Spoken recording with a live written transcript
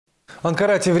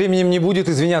Анкара тем временем не будет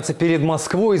извиняться перед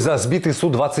Москвой за сбитый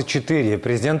Су-24.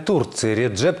 Президент Турции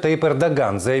Реджеп Тайип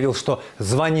Эрдоган заявил, что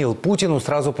звонил Путину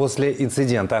сразу после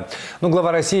инцидента. Но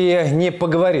глава России не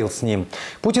поговорил с ним.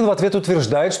 Путин в ответ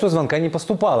утверждает, что звонка не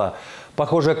поступало.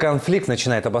 Похоже, конфликт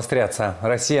начинает обостряться.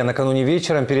 Россия накануне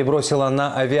вечером перебросила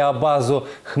на авиабазу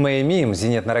Хмеймим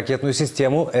зенитно-ракетную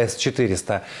систему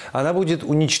С-400. Она будет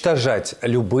уничтожать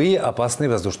любые опасные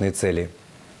воздушные цели.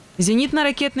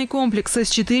 Зенитно-ракетный комплекс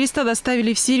С-400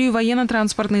 доставили в Сирию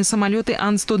военно-транспортные самолеты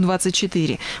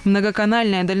Ан-124.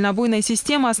 Многоканальная дальнобойная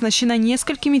система оснащена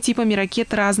несколькими типами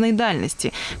ракет разной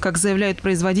дальности. Как заявляют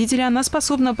производители, она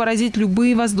способна поразить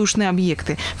любые воздушные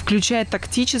объекты, включая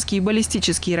тактические и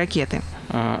баллистические ракеты.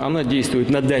 Она действует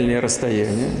на дальнее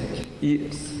расстояние и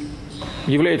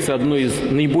является одной из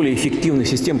наиболее эффективных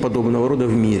систем подобного рода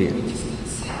в мире.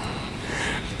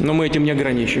 Но мы этим не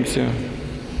ограничимся.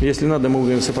 Если надо, мы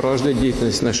будем сопровождать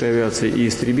деятельность нашей авиации и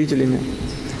истребителями,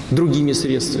 другими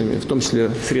средствами, в том числе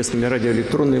средствами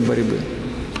радиоэлектронной борьбы.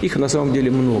 Их на самом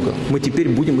деле много. Мы теперь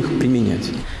будем их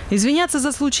применять. Извиняться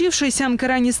за случившееся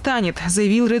Анкара не станет,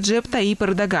 заявил Реджеп Тайип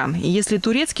Эрдоган. И если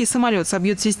турецкий самолет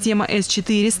собьет система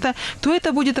С-400, то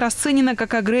это будет расценено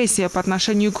как агрессия по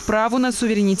отношению к праву на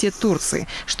суверенитет Турции,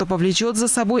 что повлечет за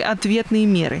собой ответные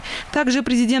меры. Также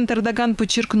президент Эрдоган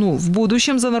подчеркнул, в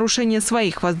будущем за нарушение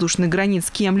своих воздушных границ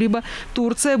кем-либо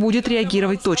Турция будет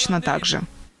реагировать точно так же.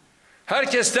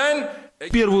 В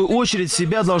первую очередь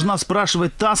себя должна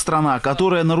спрашивать та страна,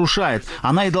 которая нарушает.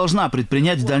 Она и должна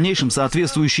предпринять в дальнейшем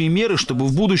соответствующие меры, чтобы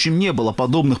в будущем не было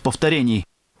подобных повторений.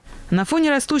 На фоне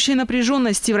растущей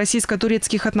напряженности в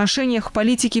российско-турецких отношениях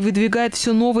политики выдвигают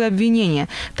все новые обвинения.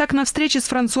 Так, на встрече с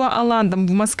Франсуа Олландом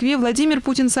в Москве Владимир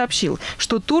Путин сообщил,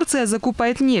 что Турция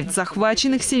закупает нефть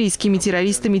захваченных сирийскими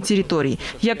террористами территорий.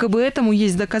 Якобы этому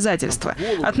есть доказательства.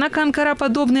 Однако Анкара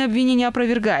подобные обвинения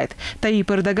опровергает.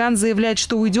 Тайип Эрдоган заявляет,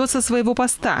 что уйдет со своего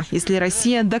поста, если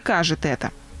Россия докажет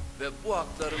это.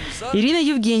 Ирина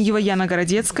Евгеньева, Яна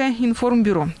Городецкая,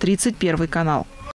 Информбюро, 31 канал.